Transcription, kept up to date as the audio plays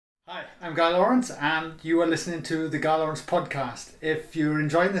Hi, I'm Guy Lawrence, and you are listening to the Guy Lawrence podcast. If you're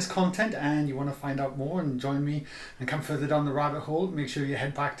enjoying this content and you want to find out more and join me and come further down the rabbit hole, make sure you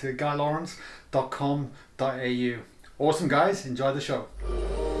head back to guylawrence.com.au. Awesome, guys. Enjoy the show.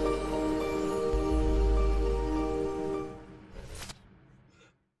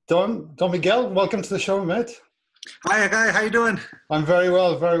 Don Miguel, welcome to the show, mate. Hi, Guy. How you doing? I'm very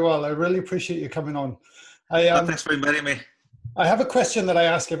well, very well. I really appreciate you coming on. Thanks for inviting me. I have a question that I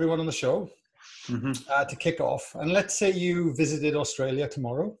ask everyone on the show to kick off. And let's say you visited Australia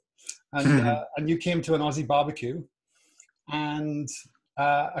tomorrow and you came to an Aussie barbecue and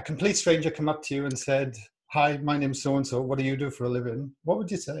a complete stranger come up to you and said, "Hi, my name's so-and-so. What do you do for a living?" What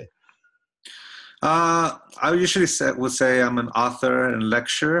would you say? I usually would say I'm an author and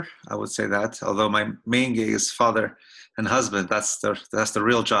lecturer. I would say that, although my main gig is father and husband. That's the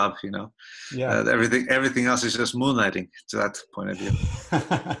real job, you know. Yeah. Everything else is just moonlighting to that point of view.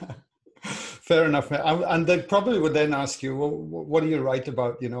 Fair enough. And they probably would then ask you, well, what do you write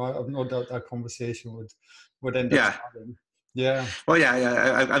about? You know, I've no doubt that conversation would end up starting. Yeah. Well,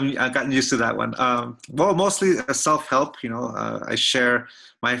 yeah. I've gotten used to that one. Well, mostly self-help. You know, I share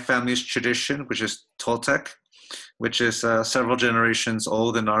my family's tradition, which is Toltec, which is several generations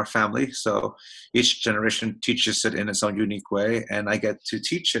old in our family. So each generation teaches it in its own unique way, and I get to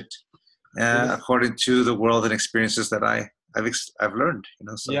teach it according to the world and experiences that I've learned. You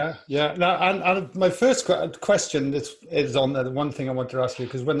know. So. Yeah. Now, and my first question is on the one thing I want to ask you,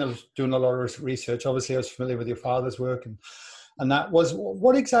 because when I was doing a lot of research, obviously I was familiar with your father's work, and that was,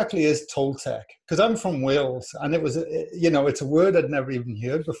 what exactly is Toltec? Because I'm from Wales, and it was, you know, it's a word I'd never even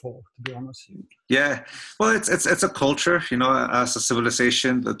heard before, to be honest. Yeah, well, it's a culture, you know, as a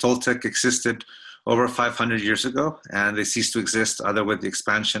civilization. The Toltec existed over 500 years ago, and they ceased to exist either with the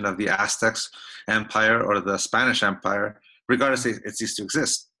expansion of the Aztecs Empire or the Spanish Empire. Regardless, it ceased to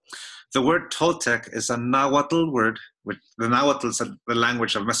exist. The word Toltec is a Nahuatl word, which the Nahuatl is the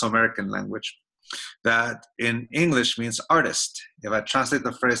language of Mesoamerican language, that in English means artist. If I translate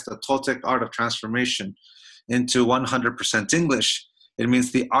the phrase the Toltec art of transformation into 100% English, it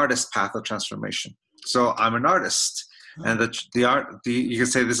means the artist path of transformation. So I'm an artist, and you can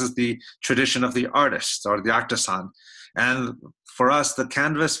say this is the tradition of the artist or the artisan. And for us, the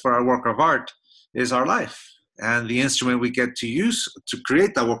canvas for our work of art is our life. And the instrument we get to use to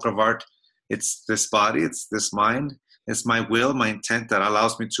create that work of art, it's this body, it's this mind, it's my will, my intent that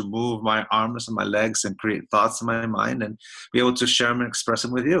allows me to move my arms and my legs and create thoughts in my mind and be able to share them and express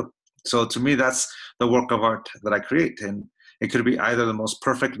them with you. So to me, that's the work of art that I create. And it could be either the most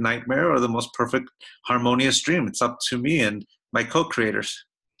perfect nightmare or the most perfect harmonious dream. It's up to me and my co-creators.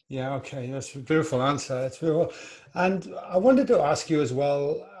 Yeah, okay. That's a beautiful answer. It's beautiful. And I wanted to ask you as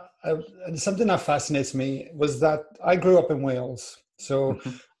well, and something that fascinates me was that I grew up in Wales. So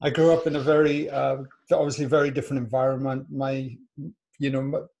I grew up in a very, obviously very different environment.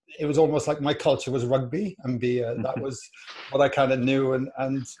 It was almost like my culture was rugby and beer. That was what I kind of knew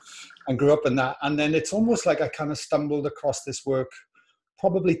and grew up in that. And then it's almost like I kind of stumbled across this work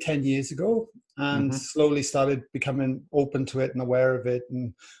probably 10 years ago and slowly started becoming open to it and aware of it.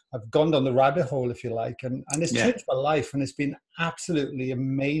 And I've gone down the rabbit hole, if you like, and it's changed my life, and it's been absolutely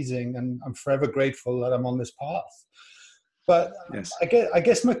amazing. And I'm forever grateful that I'm on this path. But yes. I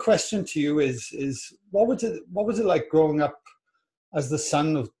guess my question to you is what was it like growing up as the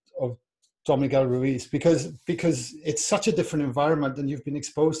son of Don Miguel Ruiz? Because it's such a different environment, and you've been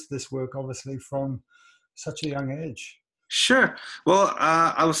exposed to this work obviously from such a young age. Sure. Well,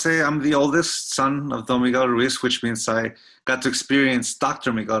 I would say I'm the oldest son of Don Miguel Ruiz, which means I got to experience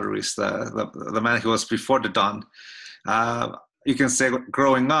Dr. Miguel Ruiz, the man who was before the Don. You can say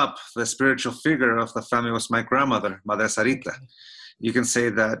growing up, the spiritual figure of the family was my grandmother, Madre Sarita. You can say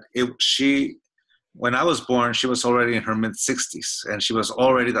that when I was born, she was already in her mid-60s, and she was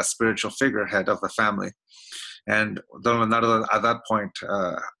already that spiritual figurehead of the family. And Don Leonardo, at that point,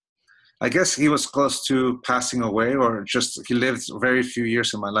 I guess he was close to passing away, or just he lived very few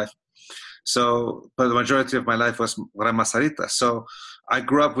years in my life. So, but the majority of my life was Grandma Sarita. So I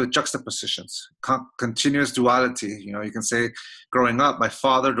grew up with juxtapositions, continuous duality. You know, you can say growing up, my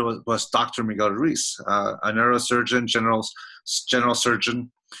father was Dr. Miguel Ruiz, a neurosurgeon, general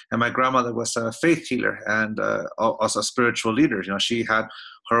surgeon, and my grandmother was a faith healer and also a spiritual leader. You know, she had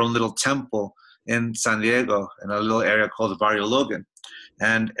her own little temple in San Diego in a little area called Barrio Logan.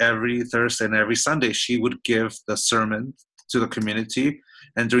 And every Thursday and every Sunday, she would give the sermon to the community.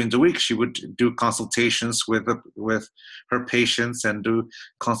 And during the week, she would do consultations with her patients and do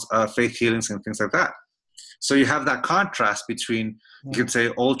faith healings and things like that. So you have that contrast between, you could say,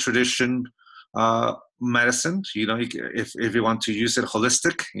 old tradition medicine. If you want to use it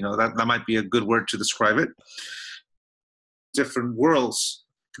holistic, that might be a good word to describe it. Different worlds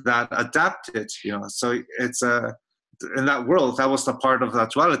that adapted, so it's in that world, that was the part of that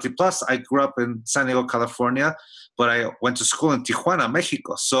duality. Plus, I grew up in San Diego, California, but I went to school in Tijuana,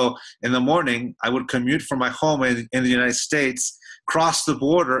 Mexico. So in the morning, I would commute from my home in the United States, cross the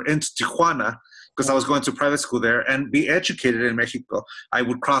border into Tijuana, because I was going to private school there, and be educated in Mexico. I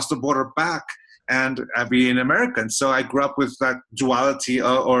would cross the border back and be an American. So I grew up with that duality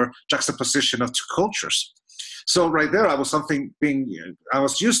or juxtaposition of two cultures. So right there, I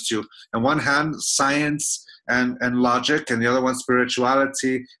was used to. On one hand, science and logic, and the other one,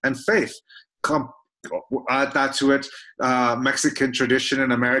 spirituality and faith. Add that to it, Mexican tradition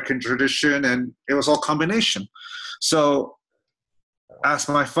and American tradition, and it was all combination. So as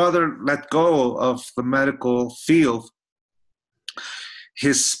my father let go of the medical field,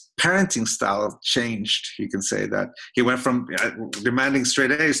 his parenting style changed. You can say that he went from demanding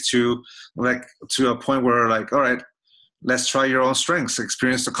straight A's to a point where, like, all right, let's try your own strengths,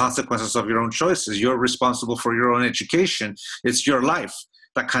 experience the consequences of your own choices. You're responsible for your own education. It's your life,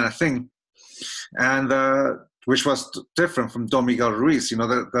 that kind of thing. And which was different from Don Miguel Ruiz,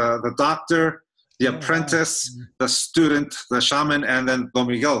 the doctor, the apprentice, the student, the shaman, and then Don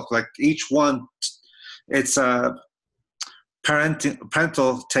Miguel. Like each one, it's a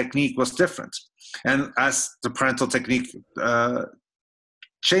parental technique was different. And as the parental technique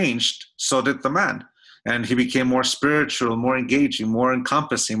changed, so did the man. And he became more spiritual, more engaging, more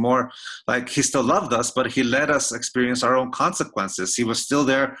encompassing, more like he still loved us, but he let us experience our own consequences. He was still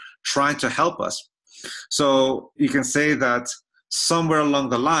there trying to help us. So you can say that somewhere along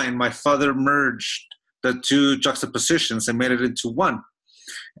the line, my father merged the two juxtapositions and made it into one.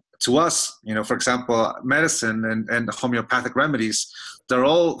 To us, for example, medicine and homeopathic remedies, they're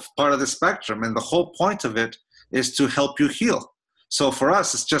all part of the spectrum. And the whole point of it is to help you heal. So for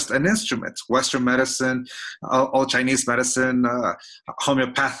us, it's just an instrument. Western medicine, all Chinese medicine,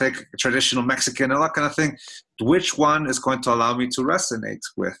 homeopathic, traditional Mexican, all that kind of thing. Which one is going to allow me to resonate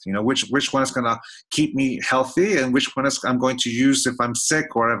with? Which one is going to keep me healthy, and which one is I'm going to use if I'm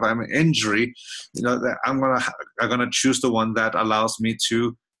sick or if I'm in injury? That I'm gonna choose the one that allows me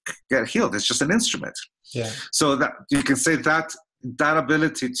to get healed. It's just an instrument. Yeah. So that you can say that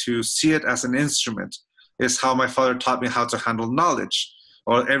ability to see it as an instrument is how my father taught me how to handle knowledge,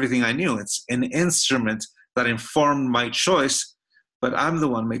 or everything I knew. It's an instrument that informed my choice, but I'm the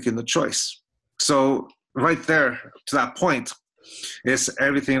one making the choice. So right there, to that point, is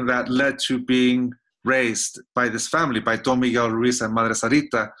everything that led to being raised by this family, by Don Miguel Ruiz and Madre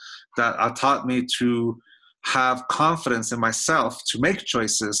Sarita, that taught me to have confidence in myself, to make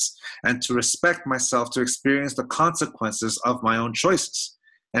choices, and to respect myself, to experience the consequences of my own choices.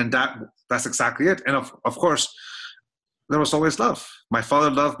 And that's exactly it. And of course, there was always love. My father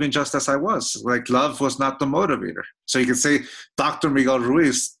loved me just as I was. Like, love was not the motivator. So you can say Dr. Miguel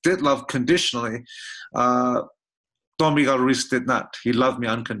Ruiz did love conditionally. Don Miguel Ruiz did not. He loved me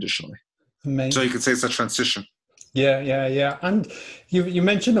unconditionally. Amazing. So you could say it's a transition. Yeah. And you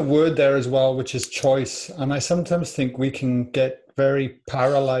mentioned a word there as well, which is choice. And I sometimes think we can get very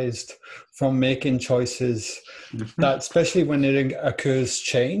paralyzed from making choices, that especially when it occurs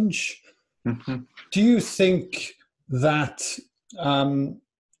change. Do you think that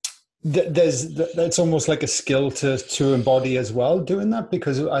it's almost like a skill to embody as well, doing that?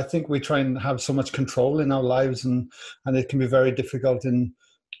 Because I think we try and have so much control in our lives, and it can be very difficult in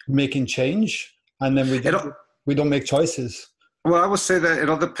making change, and then we don't make choices. Well, I would say that it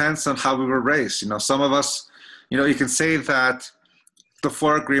all depends on how we were raised. Some of us, you can say that the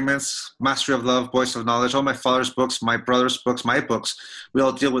 4 agreements, Mastery of Love, Voice of Knowledge, all my father's books, my brother's books, my books, we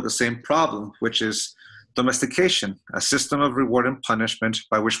all deal with the same problem, which is domestication, a system of reward and punishment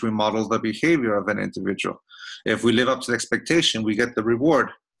by which we model the behavior of an individual. If we live up to the expectation, we get the reward.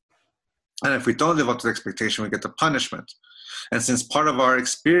 And if we don't live up to the expectation, we get the punishment. And since part of our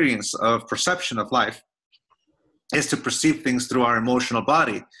experience of perception of life is to perceive things through our emotional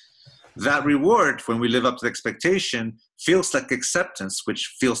body, that reward, when we live up to the expectation, feels like acceptance,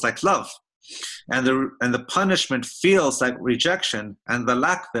 which feels like love. And the punishment feels like rejection and the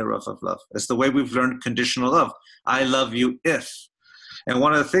lack thereof of love. It's the way we've learned conditional love. I love you if. And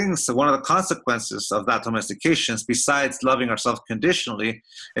one of the consequences of that domestication, besides loving ourselves conditionally,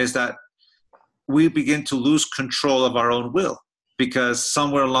 is that we begin to lose control of our own will, because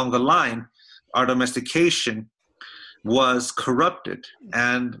somewhere along the line, our domestication was corrupted.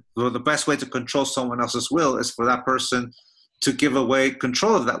 And the best way to control someone else's will is for that person to give away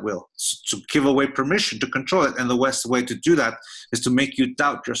control of that will, to give away permission to control it. And the best way to do that is to make you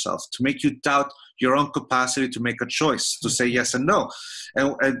doubt yourself, to make you doubt your own capacity to make a choice, to say yes and no.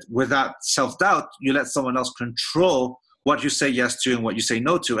 And with that self-doubt, you let someone else control what you say yes to and what you say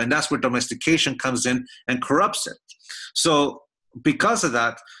no to. And that's where domestication comes in and corrupts it. So because of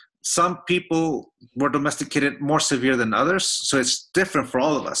that, some people were domesticated more severe than others. So it's different for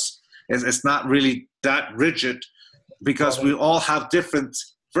all of us. It's not really that rigid because we all have different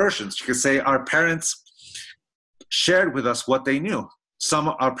versions. You could say our parents shared with us what they knew.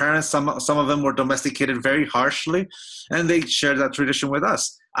 Our parents, some of them were domesticated very harshly, and they shared that tradition with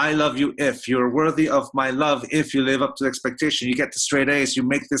us. I love you if you're worthy of my love, if you live up to the expectation, you get the straight A's, you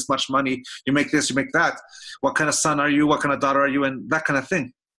make this much money, you make this, you make that. What kind of son are you? What kind of daughter are you? And that kind of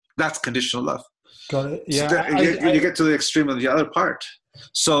thing. That's conditional love. Got it. Yeah. So you get to the extreme of the other part.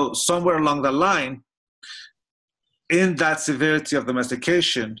 So somewhere along the line, in that severity of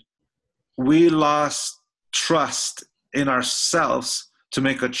domestication, we lost trust in ourselves to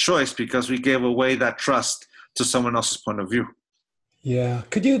make a choice because we gave away that trust to someone else's point of view. Yeah.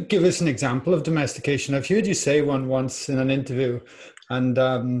 Could you give us an example of domestication? I've heard you say one once in an interview, and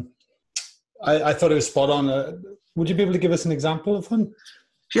I thought it was spot on. Would you be able to give us an example of one?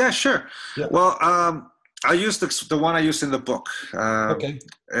 Yeah, sure. Yeah. Well, I used the one I used in the book, okay.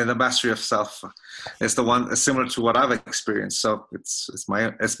 In The Mastery of Self. It's the one similar to what I've experienced. So it's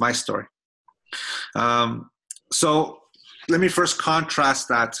my story. So let me first contrast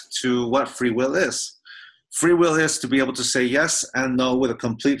that to what free will is. Free will is to be able to say yes and no with a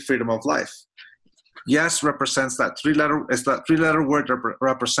complete freedom of life. Yes represents that three-letter word that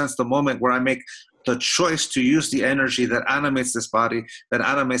represents the moment where I make the choice to use the energy that animates this body, that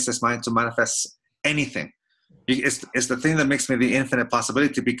animates this mind to manifest anything. It's the thing that makes me the infinite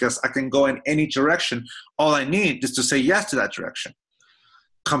possibility because I can go in any direction. All I need is to say yes to that direction.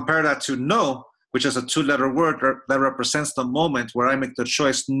 Compare that to no, which is a two-letter word that represents the moment where I make the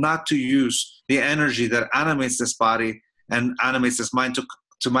choice not to use the energy that animates this body and animates this mind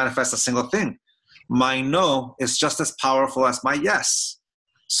to manifest a single thing. My no is just as powerful as my yes.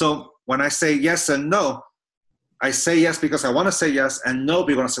 So when I say yes and no, I say yes because I want to say yes and no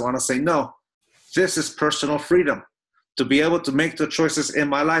because I want to say no. This is personal freedom, to be able to make the choices in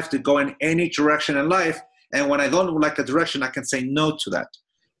my life to go in any direction in life. And when I don't like a direction, I can say no to that.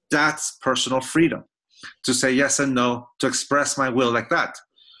 That's personal freedom, to say yes and no, to express my will like that.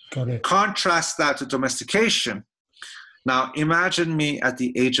 Got it. Contrast that to domestication. Now, imagine me at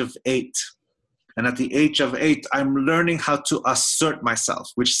the age of 8. And at the age of 8, I'm learning how to assert myself,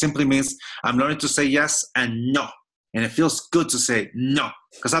 which simply means I'm learning to say yes and no. And it feels good to say no.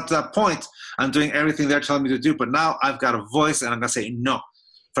 Because up to that point, I'm doing everything they're telling me to do. But now I've got a voice and I'm going to say no.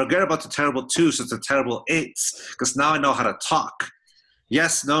 Forget about the terrible 2s and the terrible 8s. Because now I know how to talk.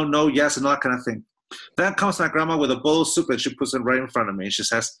 Yes, no, no, yes, and all that kind of thing. Then comes my grandma with a bowl of soup and she puts it right in front of me. And she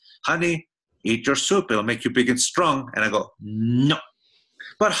says, honey, eat your soup. It'll make you big and strong. And I go, no.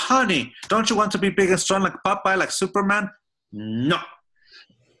 But honey, don't you want to be big and strong like Popeye, like Superman? No.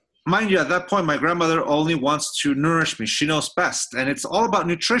 Mind you, at that point, my grandmother only wants to nourish me. She knows best. And it's all about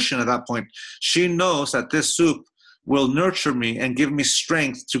nutrition at that point. She knows that this soup will nurture me and give me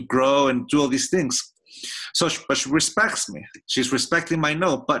strength to grow and do all these things. But she respects me. She's respecting my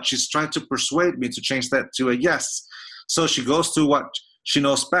no, but she's trying to persuade me to change that to a yes. So she goes to what she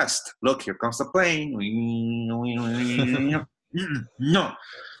knows best. Look, here comes the plane. No,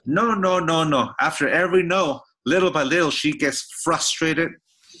 no, no, no, no. After every no, little by little, she gets frustrated.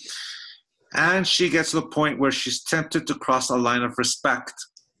 And she gets to the point where she's tempted to cross a line of respect.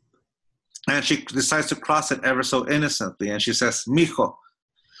 And she decides to cross it ever so innocently. And she says, mijo,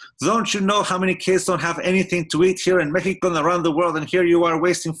 don't you know how many kids don't have anything to eat here in Mexico and around the world, and here you are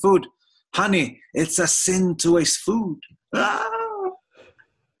wasting food? Honey, it's a sin to waste food. Ah.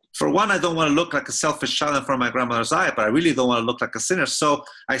 For one, I don't want to look like a selfish child in front of my grandmother's eye, but I really don't want to look like a sinner. So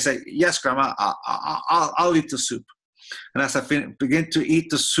I say, yes, Grandma, I'll eat the soup. And as I begin to eat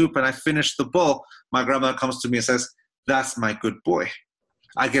the soup and I finish the bowl, my grandmother comes to me and says, that's my good boy.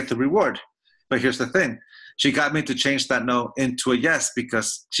 I get the reward. But here's the thing. She got me to change that no into a yes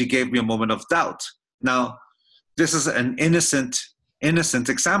because she gave me a moment of doubt. Now, this is an innocent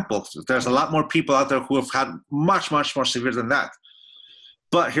example. There's a lot more people out there who have had much, much more severe than that.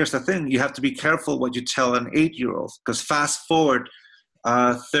 But here's the thing. You have to be careful what you tell an 8-year-old, because fast forward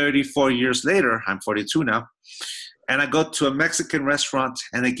 34 years later, I'm 42 now, and I go to a Mexican restaurant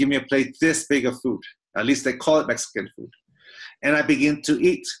and they give me a plate this big of food. At least they call it Mexican food. And I begin to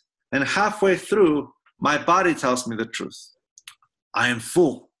eat. And halfway through, my body tells me the truth. I am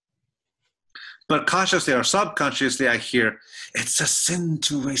full. But consciously or subconsciously, I hear, it's a sin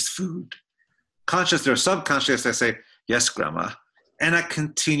to waste food. Consciously or subconsciously, I say, yes, Grandma. And I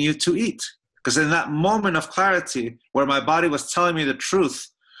continue to eat. Because in that moment of clarity where my body was telling me the truth,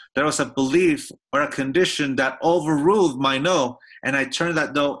 there was a belief or a condition that overruled my no, and I turned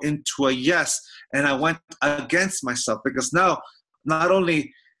that no into a yes, and I went against myself, because now not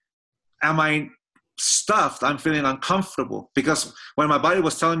only am I stuffed, I'm feeling uncomfortable, because when my body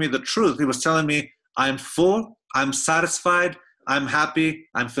was telling me the truth, it was telling me I'm full, I'm satisfied, I'm happy,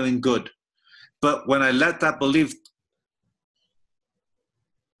 I'm feeling good. But when I let that belief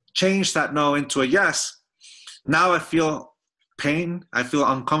change that no into a yes, now I feel pain, I feel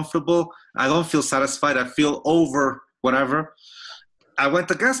uncomfortable, I don't feel satisfied, I feel over whatever. I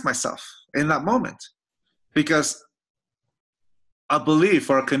went against myself in that moment because a belief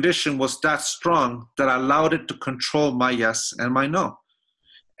or a condition was that strong that I allowed it to control my yes and my no.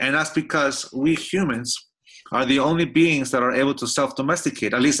 And that's because we humans are the only beings that are able to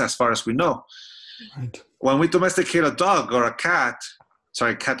self-domesticate, at least as far as we know. Right. When we domesticate a dog or a cat,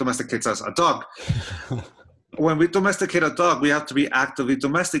 cat domesticates us, a dog. When we domesticate a dog, we have to be actively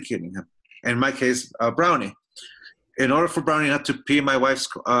domesticating him. In my case, Brownie. In order for Brownie not to pee in my wife's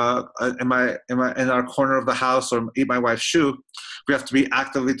in our corner of the house or eat my wife's shoe, we have to be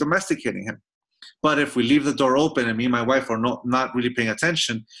actively domesticating him. But if we leave the door open and me and my wife are not really paying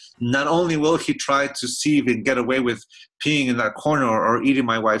attention, not only will he try to see if he can get away with peeing in that corner or eating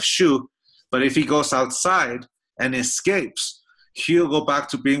my wife's shoe, but if he goes outside and escapes, he'll go back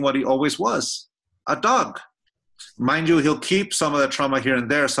to being what he always was, a dog. Mind you, he'll keep some of the trauma here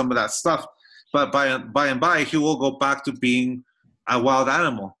and there, some of that stuff, but by and by, he will go back to being a wild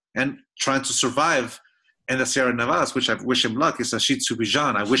animal and trying to survive in the Sierra Nevadas, which I wish him luck. It's a Shih Tzu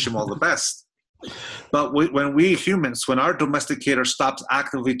Bichon. I wish him all the best. But when we humans, when our domesticator stops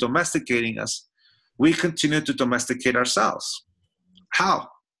actively domesticating us, we continue to domesticate ourselves. How?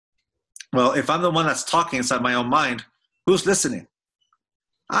 Well, if I'm the one that's talking inside my own mind, who's listening?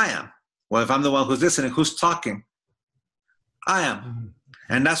 I am. Well, if I'm the one who's listening, who's talking? I am.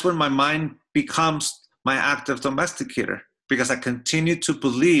 And that's when my mind becomes my active domesticator, because I continue to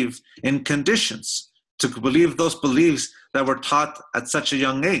believe in conditions, to believe those beliefs that were taught at such a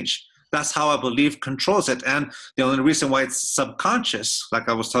young age. That's how I believe controls it. And the only reason why it's subconscious, like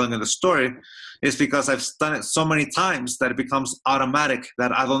I was telling in the story, is because I've done it so many times that it becomes automatic,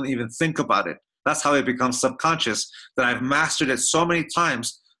 that I don't even think about it. That's how it becomes subconscious, that I've mastered it so many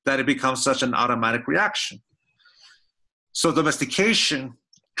times that it becomes such an automatic reaction. So domestication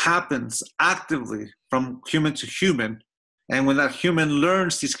happens actively from human to human. And when that human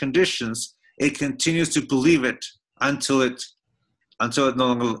learns these conditions, it continues to believe it until it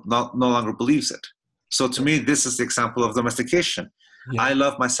no longer believes it. So to me, this is the example of domestication. Yeah. I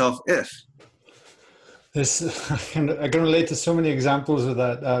love myself if. I can relate to so many examples of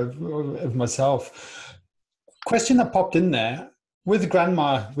that of myself. Question that popped in there, with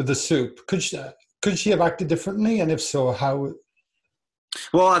grandma with the soup, could she have acted differently? And if so, how?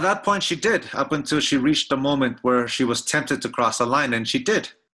 Well, at that point she did, up until she reached the moment where she was tempted to cross a line, and she did.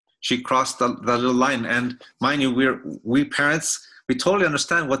 She crossed the little line. And mind you, we parents, we totally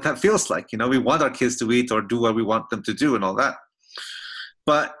understand what that feels like. You know, we want our kids to eat or do what we want them to do and all that.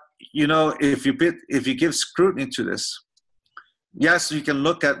 But, you know, if you give scrutiny to this, yes, you can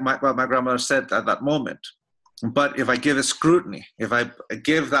look at what my grandmother said at that moment. But if I give it scrutiny, if I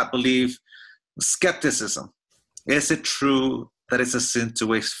give that belief skepticism, is it true that it's a sin to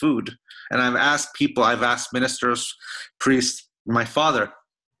waste food? And I've asked ministers, priests, my father,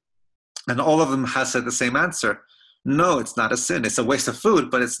 and all of them has said the same answer. No, it's not a sin. It's a waste of food,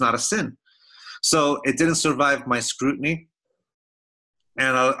 but it's not a sin. So it didn't survive my scrutiny.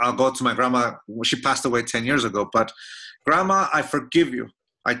 And I'll go to my grandma. She passed away 10 years ago. But Grandma, I forgive you.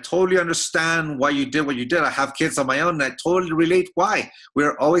 I totally understand why you did what you did. I have kids of my own, and I totally relate why.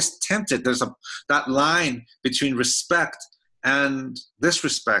 We're always tempted. There's that line between respect and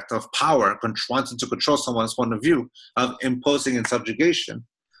disrespect, of power, wanting to control someone's point of view, of imposing and subjugation.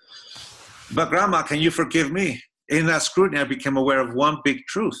 But Grandma, can you forgive me? In that scrutiny, I became aware of one big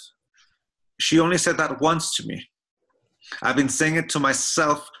truth. She only said that once to me. I've been saying it to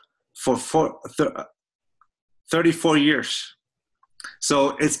myself for 34 years.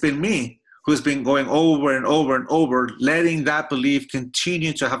 So it's been me who's been going over and over and over, letting that belief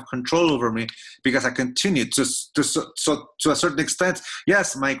continue to have control over me, because I continue to a certain extent.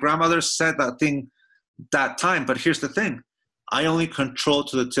 Yes, my grandmother said that thing that time, but here's the thing. I only control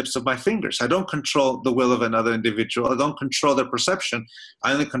to the tips of my fingers. I don't control the will of another individual. I don't control their perception.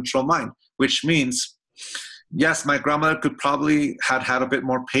 I only control mine, which means, yes, my grandmother could probably have had a bit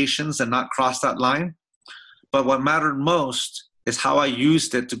more patience and not cross that line. But what mattered most is how I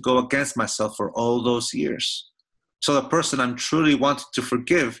used it to go against myself for all those years. So the person I'm truly wanting to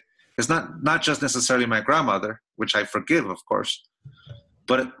forgive It's not just necessarily my grandmother, which I forgive, of course,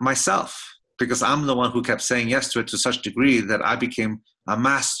 but myself, because I'm the one who kept saying yes to it to such a degree that I became a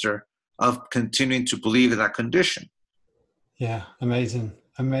master of continuing to believe in that condition. Yeah, amazing,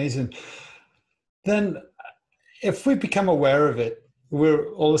 amazing. Then if we become aware of it, we're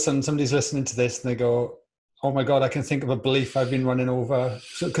all of a sudden somebody's listening to this and they go, oh my God, I can think of a belief I've been running over.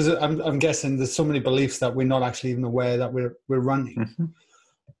 Because I'm guessing there's so many beliefs that we're not actually even aware that we're running. Mm-hmm.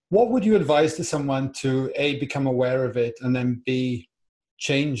 What would you advise to someone to A, become aware of it, and then B,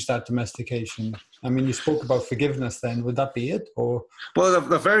 change that domestication? I mean, you spoke about forgiveness then. Would that be it? Or well,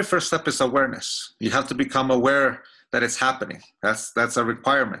 the very first step is awareness. You have to become aware that it's happening. That's a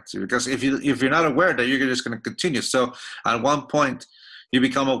requirement. Because if you're not aware, that you're just going to continue. So at one point, you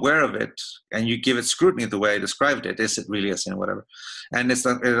become aware of it and you give it scrutiny the way I described it. Is it really a sin, whatever? And it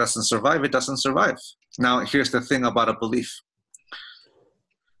doesn't survive. It doesn't survive. Now, here's the thing about a belief.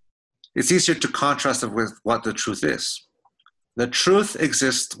 It's easier to contrast it with what the truth is. The truth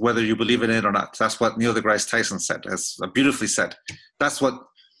exists whether you believe in it or not. That's what Neil deGrasse Tyson said. That's beautifully said. That's what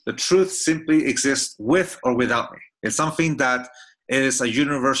the truth simply exists with or without me. It's something that is a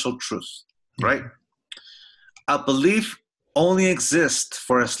universal truth, right? A belief only exists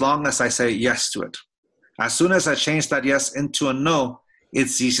for as long as I say yes to it. As soon as I change that yes into a no, it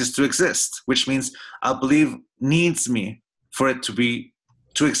ceases to exist, which means a belief needs me for it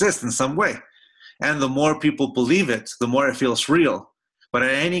to exist in some way. And the more people believe it, the more it feels real. But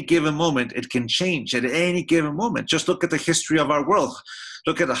at any given moment, it can change. At any given moment, just look at the history of our world.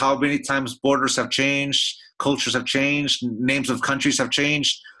 Look at how many times borders have changed, cultures have changed, names of countries have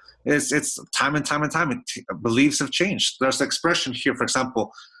changed. It's time and time and time. Beliefs have changed. There's the expression here, for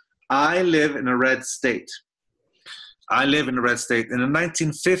example, I live in a red state. I live in a red state. In the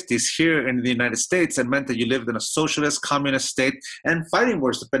 1950s, here in the United States, it meant that you lived in a socialist, communist state, and fighting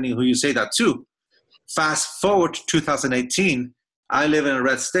words, depending on who you say that to. Fast forward to 2018, I live in a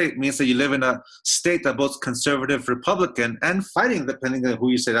red state means that you live in a state that both conservative, Republican, and fighting, depending on who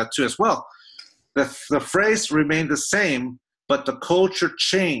you say that to as well. The phrase remained the same, but the culture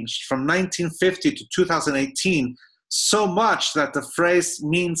changed from 1950 to 2018 so much that the phrase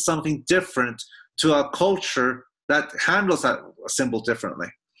means something different to a culture that handles that symbol differently.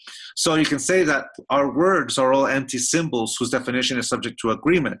 So you can say that our words are all empty symbols whose definition is subject to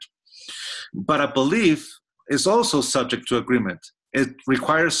agreement. But a belief is also subject to agreement. It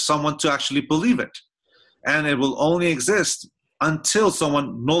requires someone to actually believe it. And it will only exist until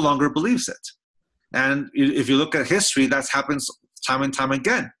someone no longer believes it. And if you look at history, that happens time and time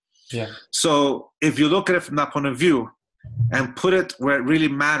again. Yeah. So if you look at it from that point of view and put it where it really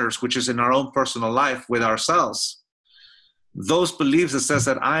matters, which is in our own personal life with ourselves, those beliefs that says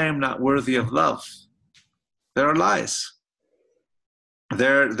that I am not worthy of love, they're lies.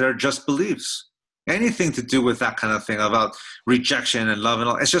 They're just beliefs. Anything to do with that kind of thing about rejection and love and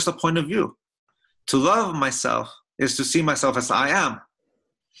all, it's just a point of view. To love myself is to see myself as I am.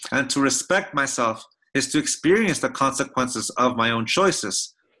 And to respect myself is to experience the consequences of my own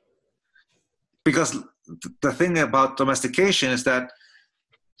choices. Because the thing about domestication is that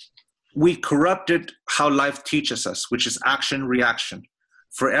we corrupted how life teaches us, which is action, reaction.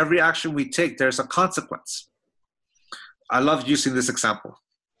 For every action we take, there's a consequence. I love using this example.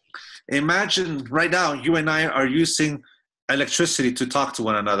 Imagine right now, you and I are using electricity to talk to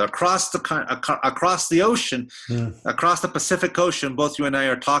one another across the ocean, across the Pacific Ocean. Both you and I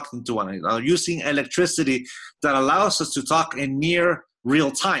are talking to one another, using electricity that allows us to talk in near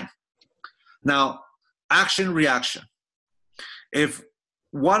real time. Now, action, reaction. If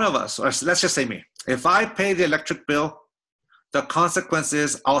one of us, or let's just say me, if I pay the electric bill, the consequence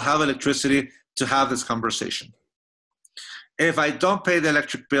is I'll have electricity to have this conversation. If I don't pay the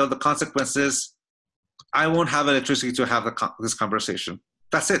electric bill, the consequence is I won't have electricity to have this conversation.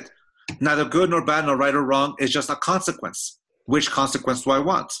 That's it. Neither good nor bad, nor right or wrong. It's just a consequence. Which consequence do I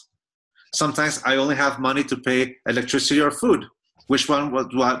want? Sometimes I only have money to pay electricity or food. Which one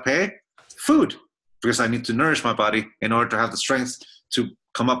do I pay? Food. Because I need to nourish my body in order to have the strength to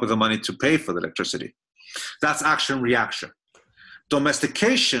come up with the money to pay for the electricity. That's action, reaction.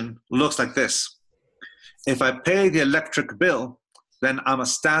 Domestication looks like this. If I pay the electric bill, then I'm a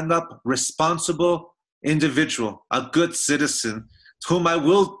stand-up, responsible individual, a good citizen, whom I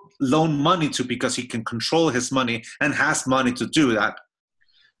will loan money to because he can control his money and has money to do that.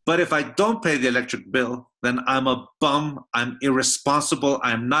 But if I don't pay the electric bill, then I'm a bum, I'm irresponsible,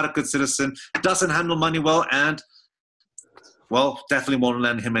 I'm not a good citizen, doesn't handle money well, and, well, definitely won't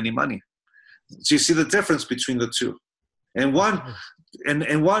lend him any money. So you see the difference between the two. And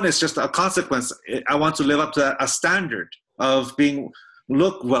one is just a consequence. I want to live up to a standard of being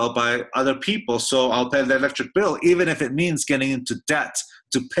look well by other people, so I'll pay the electric bill, even if it means getting into debt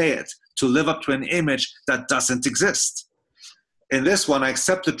to pay it, to live up to an image that doesn't exist. In this one, I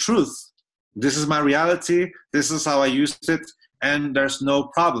accept the truth. This is my reality. This is how I used it, and there's no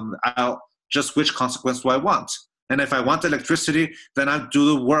problem. Just which consequence do I want? And if I want electricity, then I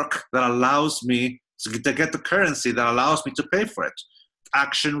do the work that allows me to get the currency that allows me to pay for it.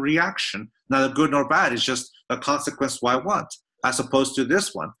 Action, reaction, neither good nor bad. It's just a consequence what I want, as opposed to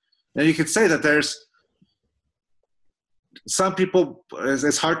this one. And you could say that there's some people,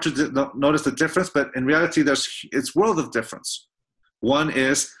 it's hard to notice the difference, but in reality, it's world of difference. One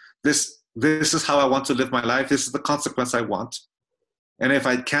is this is how I want to live my life. This is the consequence I want. And if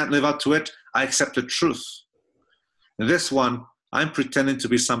I can't live up to it, I accept the truth. In this one, I'm pretending to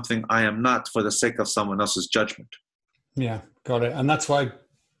be something I am not for the sake of someone else's judgment. Yeah, got it. And that's why,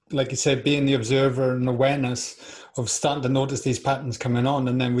 like you said, being the observer and awareness of starting to notice these patterns coming on,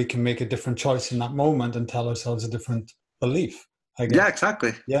 and then we can make a different choice in that moment and tell ourselves a different belief, I guess. Yeah,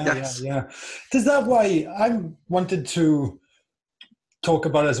 exactly. Yeah, yes. yeah. Is that why I wanted to talk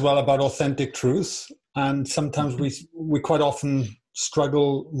about as well about authentic truth? And sometimes we quite often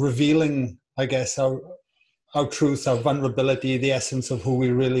struggle revealing, I guess, our truth, our vulnerability, the essence of who we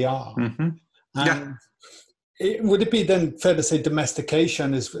really are. Mm-hmm. And would it be then fair to say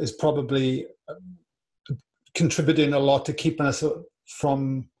domestication is probably contributing a lot to keeping us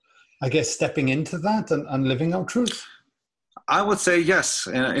from, I guess, stepping into that and living our truth? I would say yes.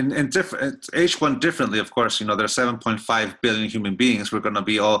 In different, each one differently, of course. There's 7.5 billion human beings. We're going to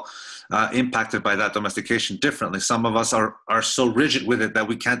be all impacted by that domestication differently. Some of us are so rigid with it that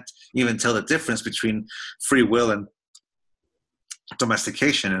we can't even tell the difference between free will and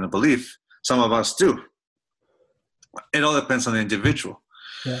domestication in a belief. Some of us do. It all depends on the individual.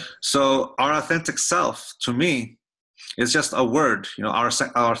 Yeah. So our authentic self, to me, is just a word. Our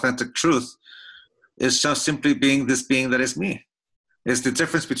authentic truth is just simply being this being that is me. It's the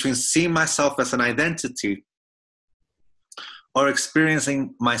difference between seeing myself as an identity or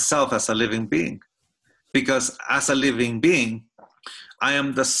experiencing myself as a living being. Because as a living being, I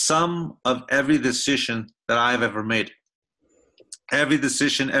am the sum of every decision that I've ever made. Every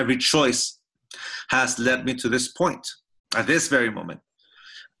decision, every choice has led me to this point, at this very moment.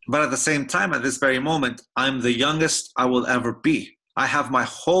 But at the same time, at this very moment, I'm the youngest I will ever be. I have my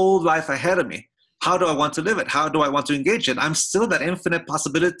whole life ahead of me. How do I want to live it? How do I want to engage it? I'm still that infinite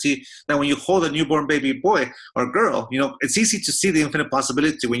possibility that when you hold a newborn baby boy or girl, it's easy to see the infinite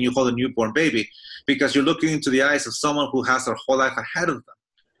possibility when you hold a newborn baby because you're looking into the eyes of someone who has their whole life ahead of them.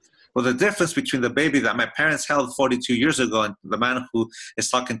 Well, the difference between the baby that my parents held 42 years ago and the man who is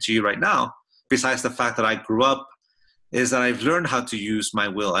talking to you right now, besides the fact that I grew up, is that I've learned how to use my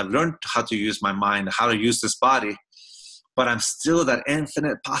will. I've learned how to use my mind, how to use this body. But I'm still that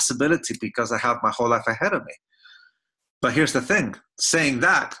infinite possibility because I have my whole life ahead of me. But here's the thing. Saying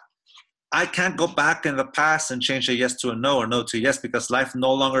that, I can't go back in the past and change a yes to a no or no to a yes because life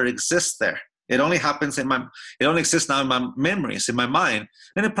no longer exists there. It only happens it only exists now in my memories, in my mind.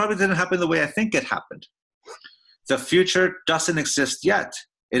 And it probably didn't happen the way I think it happened. The future doesn't exist yet.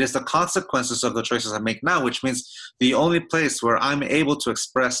 It is the consequences of the choices I make now, which means the only place where I'm able to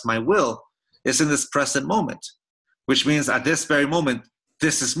express my will is in this present moment. Which means at this very moment,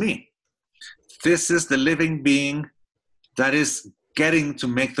 this is me. This is the living being that is getting to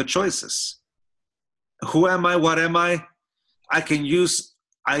make the choices. Who am I? What am I? I can use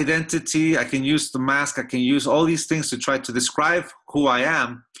identity. I can use the mask. I can use all these things to try to describe who I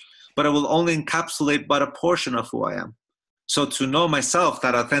am, but it will only encapsulate but a portion of who I am. So to know myself,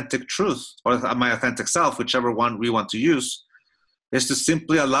 that authentic truth, or my authentic self, whichever one we want to use, is to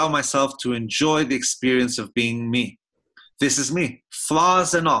simply allow myself to enjoy the experience of being me. This is me,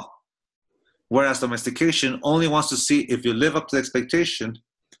 flaws and all. Whereas domestication only wants to see if you live up to the expectation,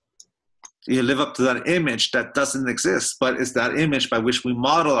 you live up to that image that doesn't exist, but it's that image by which we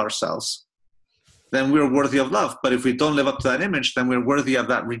model ourselves. Then we're worthy of love. But if we don't live up to that image, then we're worthy of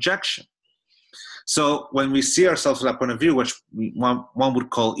that rejection. So when we see ourselves from that point of view, which one would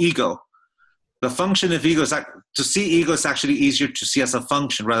call ego, the function of ego is to see ego is actually easier to see as a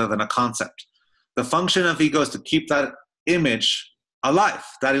function rather than a concept. The function of ego is to keep that image alive,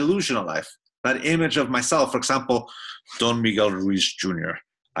 that illusion alive, that image of myself. For example, Don Miguel Ruiz Jr.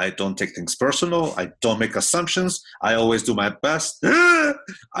 I don't take things personal. I don't make assumptions. I always do my best.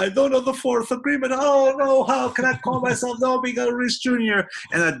 I don't know the fourth agreement. Oh no, how can I call myself Don Miguel Ruiz Jr.?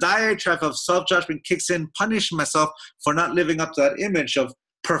 And a diatribe of self-judgment kicks in, punishing myself for not living up to that image of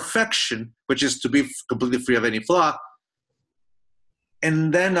perfection, which is to be completely free of any flaw.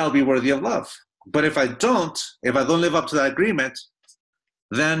 And then I'll be worthy of love. But if I don't live up to that agreement,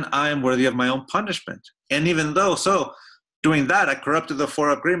 then I am worthy of my own punishment. And even though, so doing that, I corrupted the 4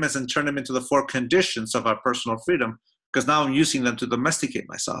 agreements and turned them into the 4 conditions of our personal freedom, because now I'm using them to domesticate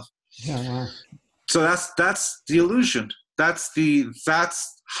myself. Yeah, wow. So that's the illusion. That's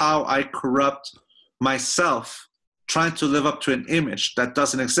how I corrupt myself, trying to live up to an image that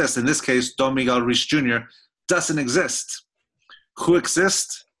doesn't exist. In this case, Don Miguel Ruiz Jr. doesn't exist. Who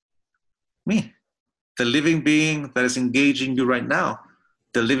exists? Me. The living being that is engaging you right now.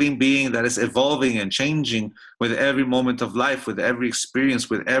 The living being that is evolving and changing with every moment of life, with every experience,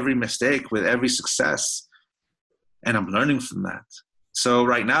 with every mistake, with every success. And I'm learning from that. So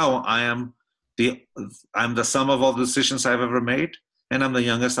right now I'm the sum of all the decisions I've ever made, and I'm the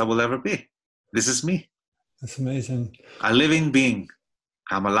youngest I will ever be. This is me. That's amazing. A living being.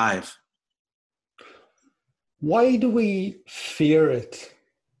 I'm alive. Why do we fear it,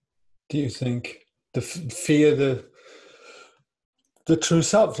 do you think? Fear the true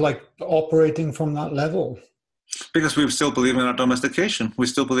self, like operating from that level? Because we still believe in our domestication. We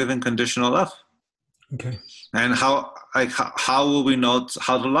still believe in conditional love. Okay. And how will we know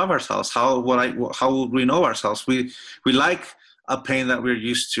how to love ourselves? How will we know ourselves? We like a pain that we're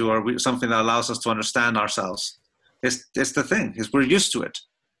used to, or something that allows us to understand ourselves. It's the thing, is we're used to it.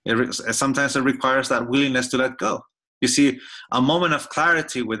 Sometimes it requires that willingness to let go. You see, a moment of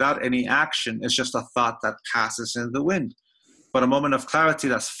clarity without any action is just a thought that passes in the wind. But a moment of clarity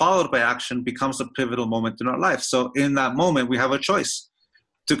that's followed by action becomes a pivotal moment in our life. So in that moment, we have a choice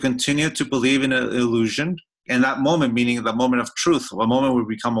to continue to believe in an illusion, in that moment, meaning the moment of truth, a moment where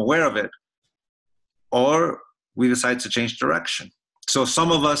we become aware of it, or we decide to change direction. So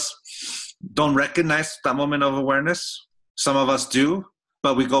some of us don't recognize that moment of awareness. Some of us do,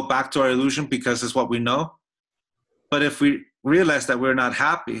 but we go back to our illusion because it's what we know. But if we realize that we're not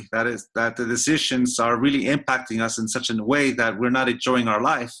happy, that the decisions are really impacting us in such a way that we're not enjoying our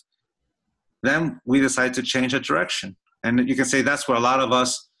life, then we decide to change a direction. And you can say that's where a lot of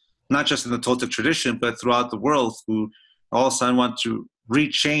us, not just in the Toltec tradition, but throughout the world, who all of a sudden want to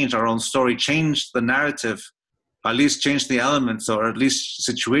rechange our own story, change the narrative, at least change the elements, or at least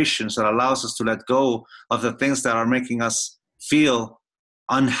situations that allows us to let go of the things that are making us feel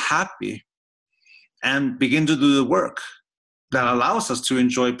unhappy, and begin to do the work that allows us to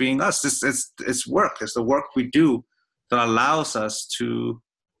enjoy being us. It's work. It's the work we do that allows us to,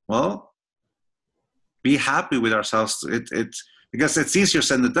 well, be happy with ourselves. Because it's easier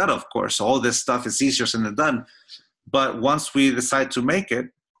said than done, of course. All this stuff is easier said than done. But once we decide to make it,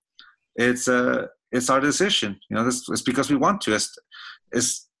 it's our decision. It's because we want to.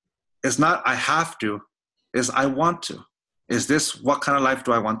 It's not I have to. It's I want to. Is this what kind of life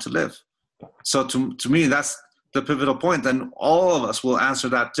do I want to live? So to me, that's the pivotal point, and all of us will answer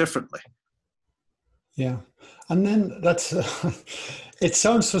that differently. Yeah, and then that's it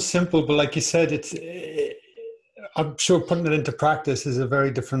sounds so simple, but like you said, I'm sure putting it into practice is a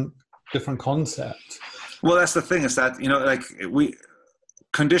very different concept. Well, that's the thing, is that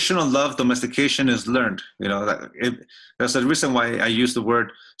conditional love domestication is learned. There's a reason why I use the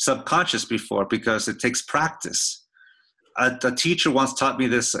word subconscious before, because it takes practice. A teacher once taught me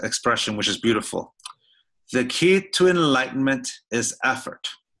this expression, which is beautiful. The key to enlightenment is effort.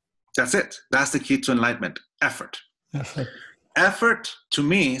 That's it. That's the key to enlightenment, effort. Effort, to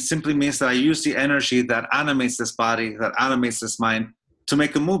me, simply means that I use the energy that animates this body, that animates this mind, to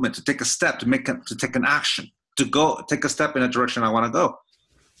make a movement, to take a step, to take an action, to take a step in a direction I want to go.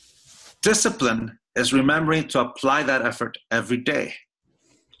 Discipline is remembering to apply that effort every day.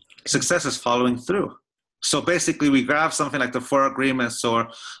 Success is following through. So basically, we grab something like the 4 agreements, or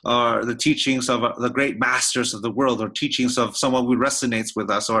the teachings of the great masters of the world, or teachings of someone who resonates with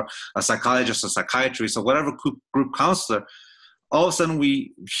us, or a psychologist, or psychiatrist, or whatever group counselor. All of a sudden,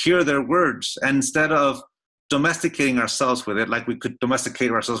 we hear their words, and instead of domesticating ourselves with it, like we could domesticate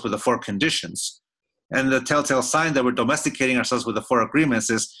ourselves with the 4 conditions, and the telltale sign that we're domesticating ourselves with the 4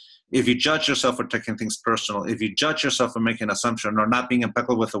 agreements is if you judge yourself for taking things personal, if you judge yourself for making an assumption, or not being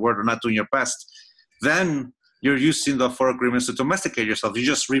impeccable with the word, or not doing your best, then you're using the 4 agreements to domesticate yourself. You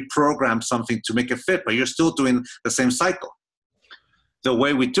just reprogram something to make it fit, but you're still doing the same cycle. The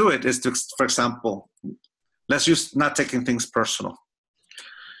way we do it is to, for example, let's use not taking things personal.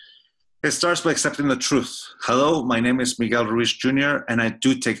 It starts by accepting the truth. Hello, my name is Miguel Ruiz Jr., and I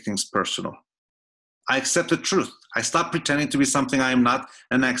do take things personal. I accept the truth. I stop pretending to be something I am not,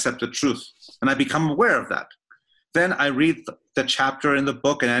 and I accept the truth. And I become aware of that. Then I read the chapter in the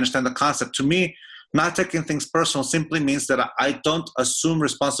book, and I understand the concept. To me, not taking things personal simply means that I don't assume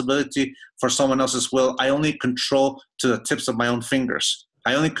responsibility for someone else's will. I only control to the tips of my own fingers.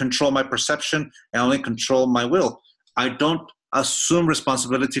 I only control my perception. I only control my will. I don't assume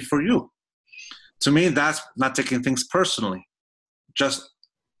responsibility for you. To me, that's not taking things personally, just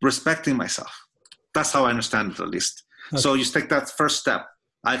respecting myself. That's how I understand it, at least. Okay. So you take that first step.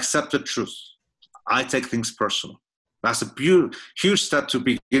 I accept the truth. I take things personal. That's a huge step to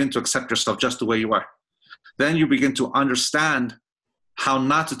begin to accept yourself just the way you are. Then you begin to understand how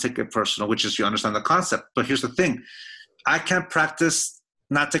not to take it personal, which is you understand the concept. But here's the thing. I can't practice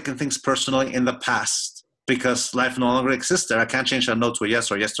not taking things personally in the past because life no longer exists there. I can't change a no to a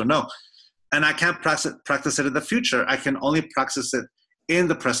yes or yes to a no. And I can't practice it in the future. I can only practice it in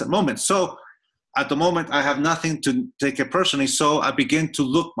the present moment. So at the moment, I have nothing to take it personally. So I begin to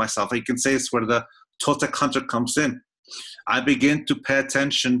look myself. You can say it's where the Toltec hunter comes in. I begin to pay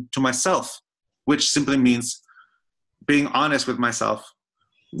attention to myself, which simply means being honest with myself.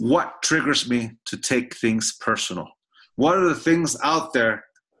 What triggers me to take things personal? What are the things out there,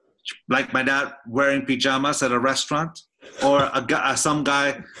 like my dad wearing pajamas at a restaurant, or some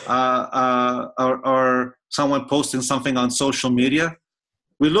guy or someone posting something on social media?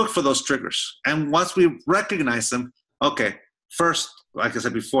 We look for those triggers. And once we recognize them, okay, first, like I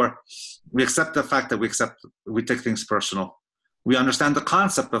said before, we accept the fact that we take things personal. We understand the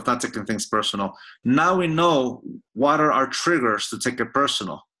concept of not taking things personal. Now we know what are our triggers to take it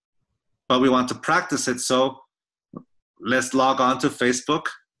personal. But we want to practice it, so let's log on to Facebook,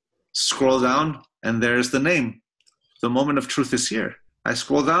 scroll down, and there's the name. The moment of truth is here. I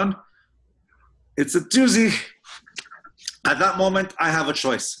scroll down. It's a doozy. At that moment, I have a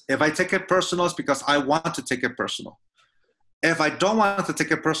choice. If I take it personal, it's because I want to take it personal. If I don't want to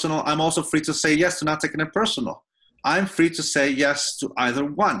take it personal, I'm also free to say yes to not taking it personal. I'm free to say yes to either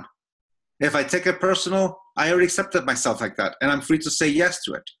one. If I take it personal, I already accepted myself like that, and I'm free to say yes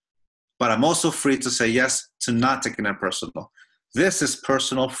to it. But I'm also free to say yes to not taking it personal. This is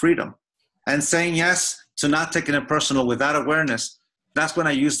personal freedom. And saying yes to not taking it personal with that awareness, that's when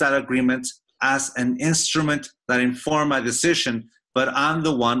I use that agreement as an instrument that informed my decision, but I'm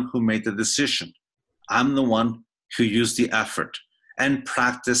the one who made the decision. I'm the one who used the effort. And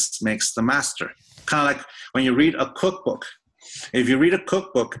practice makes the master. Kind of like when you read a cookbook. If you read a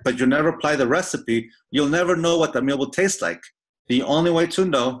cookbook, but you never apply the recipe, you'll never know what the meal will taste like. The only way to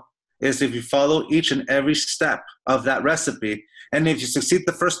know is if you follow each and every step of that recipe. And if you succeed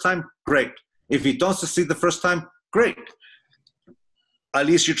the first time, great. If you don't succeed the first time, great. At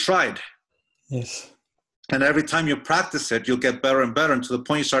least you tried. Yes. And every time you practice it, you'll get better and better until the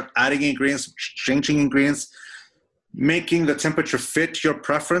point you start adding ingredients, changing ingredients, making the temperature fit your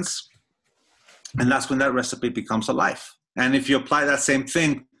preference. And that's when that recipe becomes alive. And if you apply that same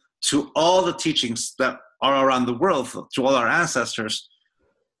thing to all the teachings that are around the world, to all our ancestors,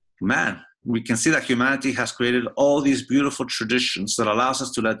 man, we can see that humanity has created all these beautiful traditions that allows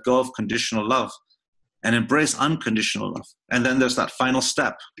us to let go of conditional love and embrace unconditional love. And then there's that final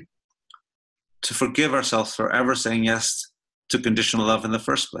step, to forgive ourselves for ever saying yes to conditional love in the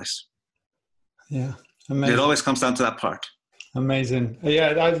first place. Yeah, amazing. It always comes down to that part. Amazing.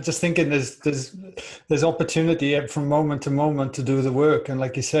 Yeah, I was just thinking there's opportunity from moment to moment to do the work. And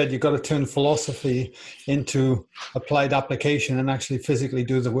like you said, you've got to turn philosophy into applied application and actually physically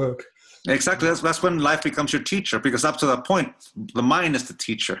do the work. Exactly. That's when life becomes your teacher, because up to that point, the mind is the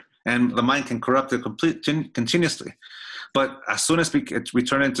teacher, and the mind can corrupt it continuously. But as soon as we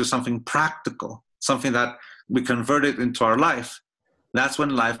turn into something practical, something that we convert it into our life, that's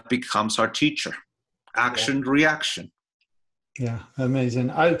when life becomes our teacher. Action, reaction. Yeah, amazing.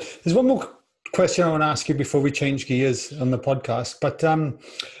 There's one more question I want to ask you before we change gears on the podcast, but and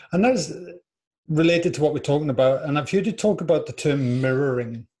that's related to what we're talking about. And I've heard you talk about the term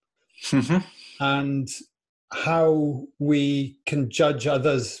mirroring, and how we can judge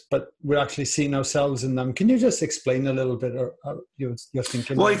others, but we're actually seeing ourselves in them. Can you just explain a little bit your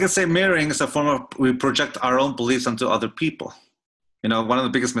thinking? Well, you can say mirroring is a form of, we project our own beliefs onto other people. You know, one of the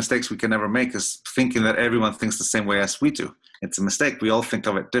biggest mistakes we can ever make is thinking that everyone thinks the same way as we do. It's a mistake. We all think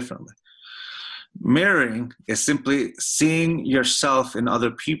of it differently. Mirroring is simply seeing yourself in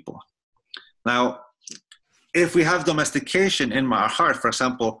other people. Now, if we have domestication in our heart, for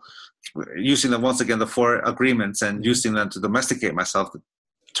example, using them once again, the 4 agreements, and using them to domesticate myself,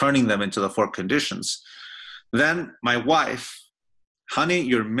 turning them into the 4 conditions, then my wife, honey,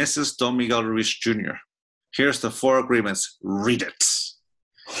 you're Mrs. Don Miguel Ruiz Jr. Here's the 4 agreements, read it.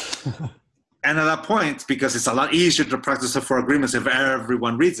 And at that point, because it's a lot easier to practice the 4 agreements if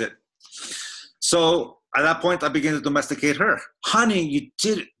everyone reads it. So at that point, I begin to domesticate her. Honey,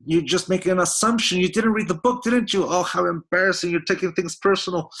 you just make an assumption. You didn't read the book, didn't you? Oh, how embarrassing. You're taking things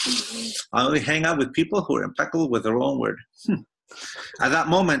personal. I only hang out with people who are impeccable with their own word. At that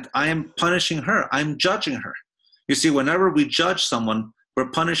moment, I am punishing her. I'm judging her. You see, whenever we judge someone,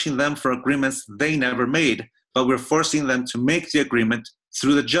 we're punishing them for agreements they never made, but we're forcing them to make the agreement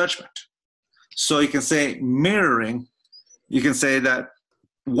through the judgment. So you can say mirroring, you can say that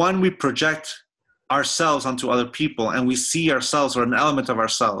one, we project ourselves onto other people, and we see ourselves or an element of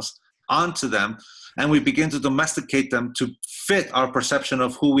ourselves onto them, and we begin to domesticate them to fit our perception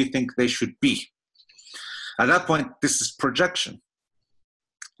of who we think they should be. At that point, this is projection.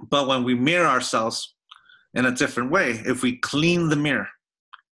 But when we mirror ourselves in a different way, if we clean the mirror,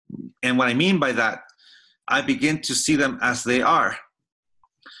 and what I mean by that, I begin to see them as they are.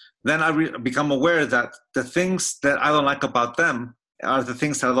 Then I become aware that the things that I don't like about them are the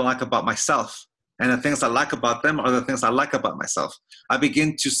things that I don't like about myself. And the things I like about them are the things I like about myself. I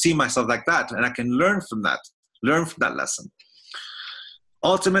begin to see myself like that, and I can learn from that lesson.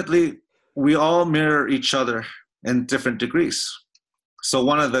 Ultimately, we all mirror each other in different degrees. So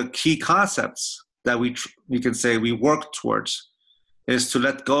one of the key concepts that we can say we work towards is to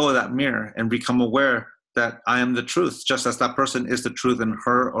let go of that mirror and become aware that I am the truth, just as that person is the truth in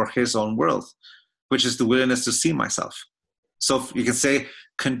her or his own world, which is the willingness to see myself. So you can say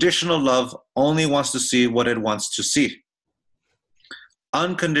conditional love only wants to see what it wants to see.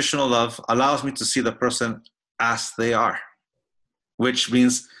 Unconditional love allows me to see the person as they are, which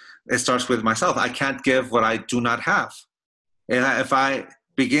means it starts with myself. I can't give what I do not have. And if I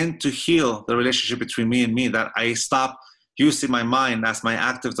begin to heal the relationship between me and me, that I stop using my mind as my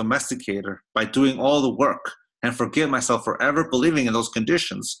active domesticator by doing all the work and forgive myself for ever believing in those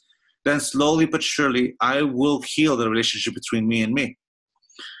conditions, then slowly but surely I will heal the relationship between me and me.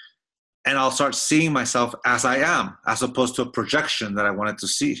 And I'll start seeing myself as I am, as opposed to a projection that I wanted to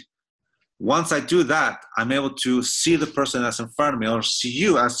see. Once I do that, I'm able to see the person that's in front of me, or see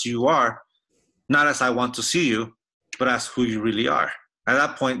you as you are, not as I want to see you, but as who you really are. At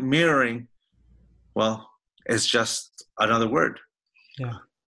that point, mirroring, well, is just another word. Yeah.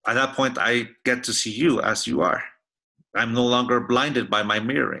 At that point, I get to see you as you are. I'm no longer blinded by my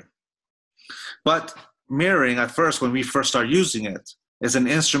mirroring. But mirroring, at first, when we first start using it, is an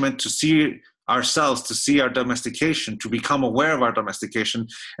instrument to see ourselves, to see our domestication, to become aware of our domestication.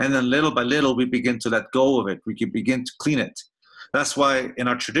 And then little by little, we begin to let go of it. We can begin to clean it. That's why in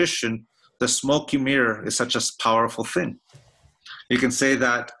our tradition, the smoky mirror is such a powerful thing. You can say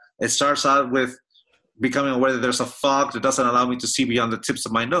that it starts out with becoming aware that there's a fog that doesn't allow me to see beyond the tips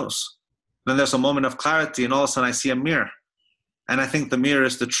of my nose. Then there's a moment of clarity, and all of a sudden I see a mirror. And I think the mirror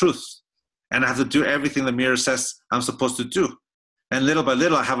is the truth. And I have to do everything the mirror says I'm supposed to do. And little by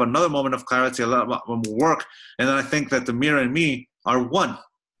little, I have another moment of clarity, a lot more work. And then I think that the mirror and me are one.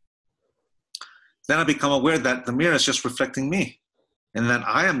 Then I become aware that the mirror is just reflecting me. And that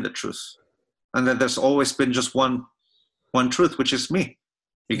I am the truth. And that there's always been just one truth, which is me.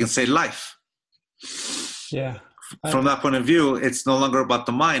 You can say life. Yeah. From that point of view, it's no longer about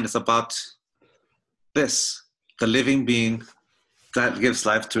the mind. It's about this, the living being that gives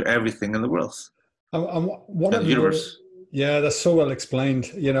life to everything in the world. What and the universe. Yeah, that's so well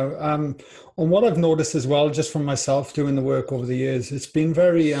explained. You know, and what I've noticed as well, just from myself doing the work over the years, it's been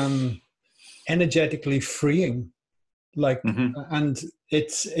very energetically freeing. Like, and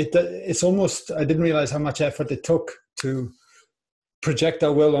it's almost, I didn't realize how much effort it took to project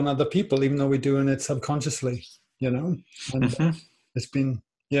our will on other people, even though we're doing it subconsciously, you know. And it's been,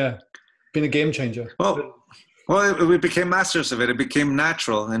 been a game changer. Well, we became masters of it. It became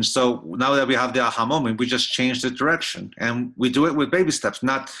natural. And so now that we have the aha moment, we just change the direction. And we do it with baby steps.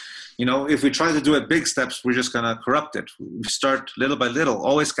 Not, you know, if we try to do it big steps, we're just going to corrupt it. We start little by little,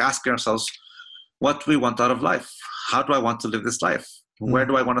 always asking ourselves, what do we want out of life? How do I want to live this life? Where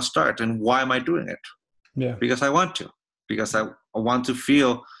do I want to start? And why am I doing it? Yeah. Because I want to. Because I want to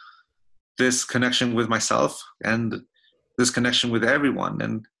feel this connection with myself and this connection with everyone.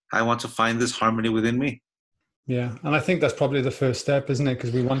 And I want to find this harmony within me. Yeah, and I think that's probably the first step, isn't it?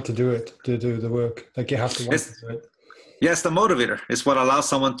 Because we want to do it, to do the work. Like you have to want to do it. Yes, the motivator. It's what allows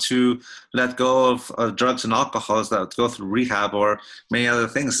someone to let go of drugs and alcohols, that go through rehab or many other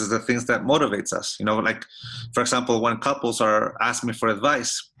things, is the things that motivates us. You know, like, for example, when couples are asking me for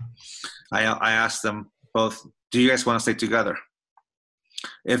advice, I ask them both, do you guys want to stay together?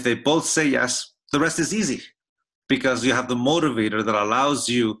 If they both say yes, the rest is easy because you have the motivator that allows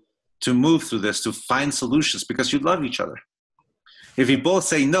you to move through this, to find solutions because you love each other. If you both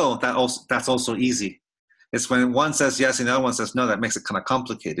say no, that's also easy. It's when one says yes and the other one says no, that makes it kind of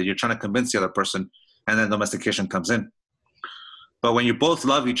complicated. You're trying to convince the other person, and then domestication comes in. But when you both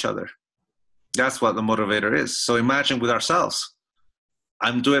love each other, that's what the motivator is. So imagine with ourselves,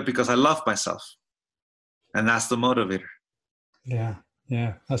 I'm doing it because I love myself. And that's the motivator. Yeah,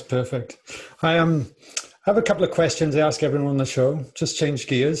 that's perfect. have a couple of questions I ask everyone on the show. Just change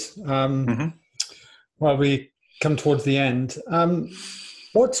gears while we come towards the end.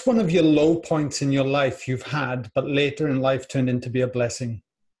 What's one of your low points in your life you've had, but later in life turned into be a blessing?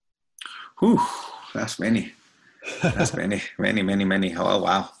 Whew, that's many. That's many, many, many, many. Oh,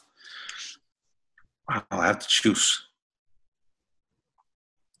 wow. I have to choose.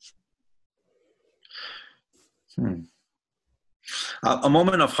 A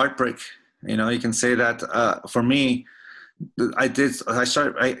moment of heartbreak. You know, you can say that for me,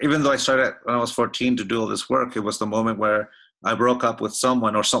 even though I started when I was 14 to do all this work, it was the moment where I broke up with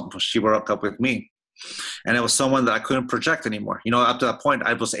someone, or she broke up with me. And it was someone that I couldn't project anymore. You know, up to that point,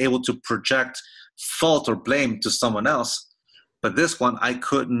 I was able to project fault or blame to someone else. But this one, I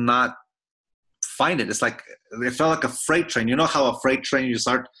could not find it. It's like, it felt like a freight train. You know how a freight train, you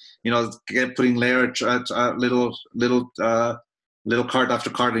start, putting little cart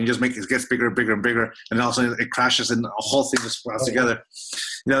after cart, and you just it gets bigger and bigger and bigger, and then all of a sudden it crashes and the whole thing just falls together.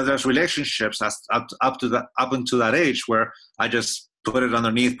 You know, there's relationships that's up until that age where I just put it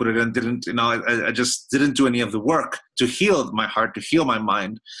underneath, put it in, I just didn't do any of the work to heal my heart, to heal my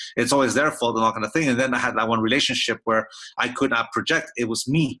mind. It's always their fault and all kind of thing. And then I had that one relationship where I could not project. It was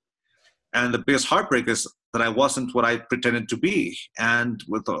me. And the biggest heartbreak is that I wasn't what I pretended to be. And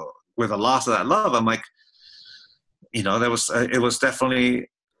with the loss of that love, I'm like, it was definitely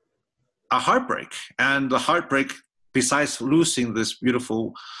a heartbreak. And the heartbreak, besides losing this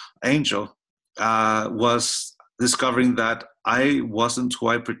beautiful angel, was discovering that I wasn't who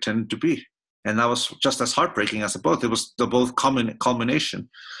I pretended to be. And that was just as heartbreaking as both. It was the both culmination.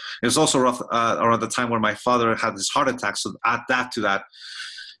 It was also rough around the time where my father had this heart attack. So add that to that.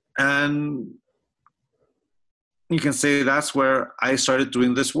 And you can say that's where I started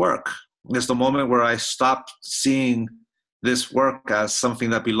doing this work. It's the moment where I stopped seeing this work as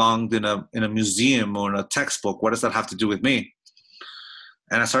something that belonged in a museum or in a textbook. What does that have to do with me?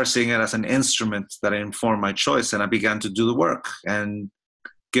 And I started seeing it as an instrument that informed my choice, and I began to do the work and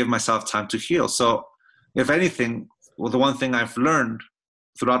give myself time to heal. So if anything, the one thing I've learned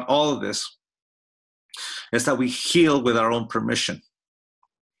throughout all of this is that we heal with our own permission.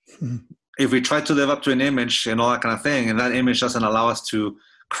 Mm-hmm. If we try to live up to an image and all that kind of thing, and that image doesn't allow us to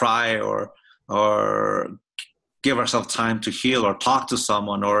cry or give ourselves time to heal or talk to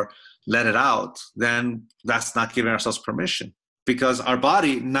someone or let it out, then that's not giving ourselves permission, because our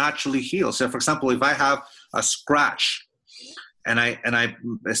body naturally heals. So for example, if I have a scratch and I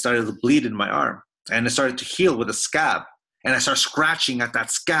started to bleed in my arm and it started to heal with a scab, and I start scratching at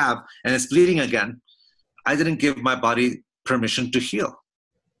that scab and it's bleeding again, I didn't give my body permission to heal.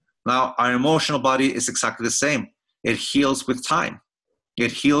 Now, our emotional body is exactly the same. It heals with time.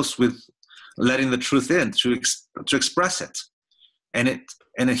 It heals with letting the truth in to express it. And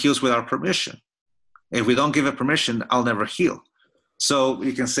it heals with our permission. If we don't give it permission, I'll never heal. So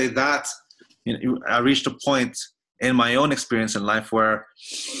you can say that I reached a point in my own experience in life where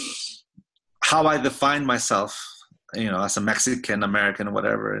how I define myself, as a Mexican, American, or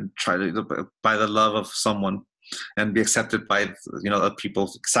whatever, and try to, by the love of someone, and be accepted by other people,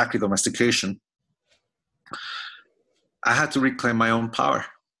 exactly domestication. I had to reclaim my own power.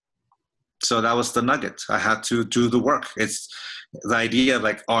 So that was the nugget. I had to do the work. It's the idea of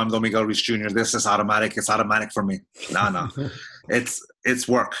like, oh, I'm Don Miguel Ruiz Jr. This is automatic. It's automatic for me. No. It's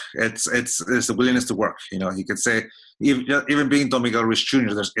work. It's the willingness to work. You could say even being Don Miguel Ruiz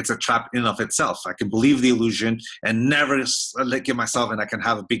Jr., it's a trap in and of itself. I can believe the illusion and never give myself, and I can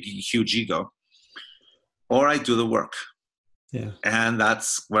have a big, huge ego. Or I do the work. Yeah. And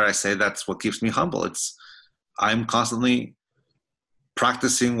that's where I say that's what keeps me humble. I'm constantly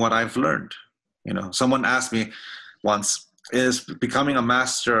practicing what I've learned. Someone asked me once, is becoming a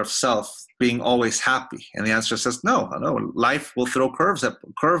master of self being always happy? And the answer says, no. Life will throw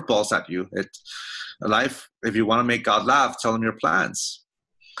curveballs at you. Life, if you want to make God laugh, tell him your plans.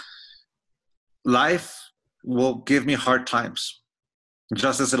 Life will give me hard times,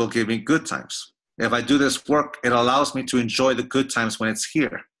 just as it'll give me good times. If I do this work, it allows me to enjoy the good times when it's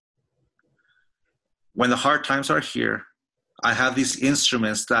here. When the hard times are here, I have these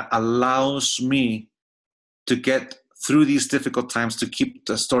instruments that allows me to get through these difficult times, to keep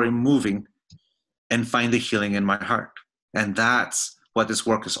the story moving and find the healing in my heart. And that's what this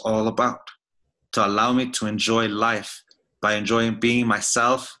work is all about, to allow me to enjoy life by enjoying being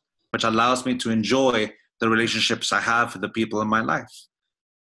myself, which allows me to enjoy the relationships I have with the people in my life.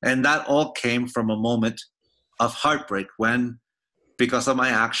 And that all came from a moment of heartbreak when, because of my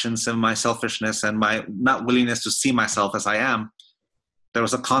actions and my selfishness and my not willingness to see myself as I am, there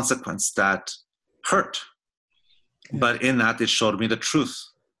was a consequence that hurt. Yeah. But in that, it showed me the truth.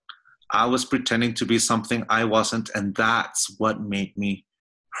 I was pretending to be something I wasn't, and that's what made me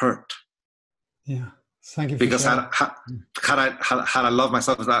hurt. Yeah. Thank you for Because sharing. had I loved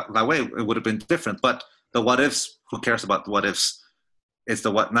myself that way, it would have been different. But the what ifs, who cares about the what ifs? It's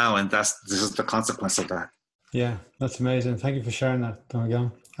the what now, and this is the consequence of that. Yeah, that's amazing. Thank you for sharing that, Don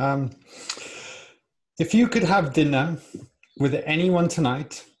Miguel. If you could have dinner with anyone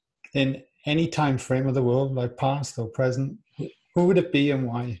tonight in any time frame of the world, like past or present, who would it be and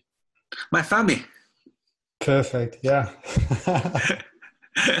why? My family. Perfect. Yeah.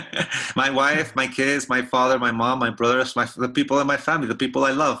 My wife, my kids, my father, my mom, my brothers, the people in my family, the people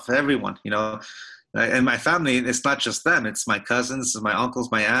I love, everyone, you know. And my family, it's not just them. It's my cousins, it's my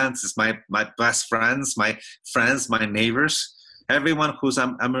uncles, my aunts, it's my best friends, my neighbors, everyone who's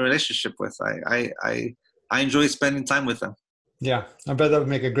I'm in a relationship with. I enjoy spending time with them. Yeah, I bet that would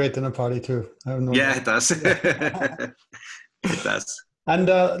make a great dinner party too. I have no doubt. It does. It does. And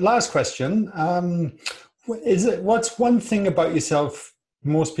last question, what's one thing about yourself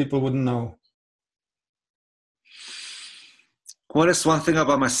most people wouldn't know? What is one thing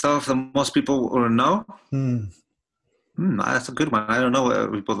about myself that most people wouldn't know? That's a good one. I don't know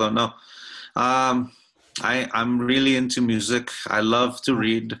what people don't know. I'm really into music. I love to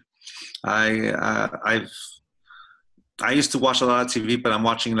read. I used to watch a lot of TV, but I'm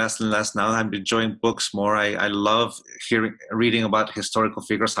watching less and less now. I'm enjoying books more. I love reading about historical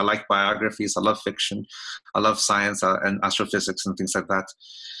figures. I like biographies. I love fiction. I love science and astrophysics and things like that.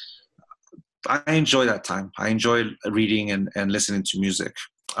 I enjoy that time. I enjoy reading and listening to music.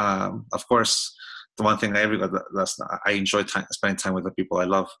 Of course, the one thing I enjoy spending time with the people I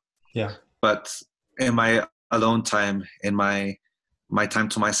love. Yeah. But in my alone time, in my time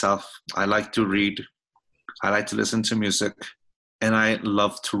to myself, I like to read. I like to listen to music, and I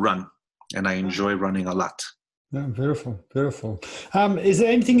love to run, and I enjoy running a lot. Yeah, beautiful, beautiful. Is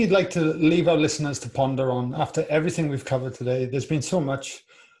there anything you'd like to leave our listeners to ponder on after everything we've covered today? There's been so much.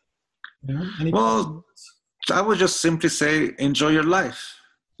 You know, well, I would just simply say, enjoy your life.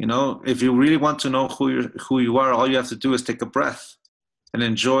 You know, if you really want to know who you are, all you have to do is take a breath and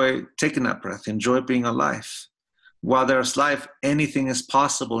enjoy taking that breath. Enjoy being alive. While there's life, anything is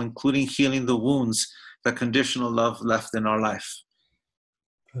possible, including healing the wounds that conditional love left in our life.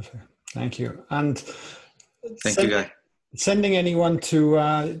 Perfect. Thank you. And thank you, Guy. Sending anyone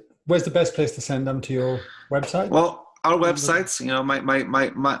to where's the best place to send them? To your website? Well, our websites, you know, my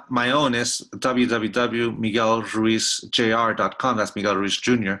own is www.miguelruizjr.com. That's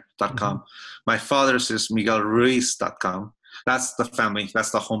miguelruizjr.com. My father's is miguelruiz.com. That's the family. That's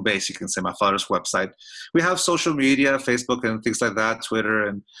the home base. You can say my father's website. We have social media, Facebook and things like that, Twitter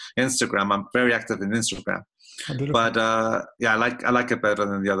and Instagram. I'm very active in Instagram. But yeah, I like it better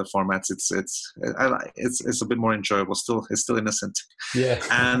than the other formats. It's a bit more enjoyable. It's still innocent. Yeah.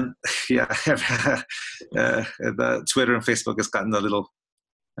 And yeah, the Twitter and Facebook has gotten a little.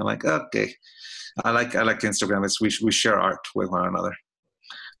 I'm like, okay, I like Instagram. We share art with one another.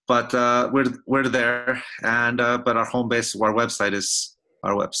 But we're there, and but our home base, our website is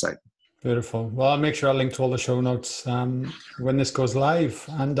our website. Beautiful. Well, I'll make sure I link to all the show notes when this goes live.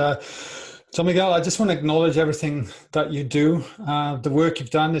 And so, Miguel, I just want to acknowledge everything that you do. The work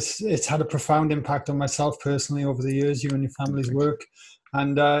you've done, it's had a profound impact on myself personally over the years, you and your family's work.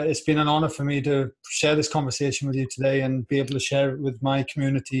 And it's been an honor for me to share this conversation with you today and be able to share it with my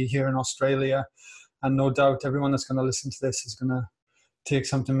community here in Australia. And no doubt everyone that's going to listen to this is going to take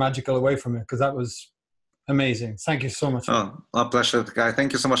something magical away from it, because that was amazing. Thank you so much. Oh, a pleasure, Guy.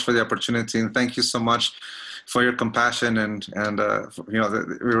 Thank you so much for the opportunity, and thank you so much for your compassion. And you know,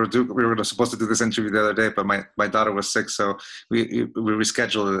 we were supposed to do this interview the other day, but my daughter was sick, so we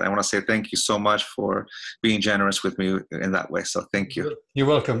rescheduled it. I want to say thank you so much for being generous with me in that way. So thank you. You're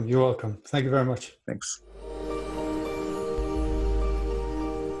welcome. You're welcome. Thank you very much. Thanks.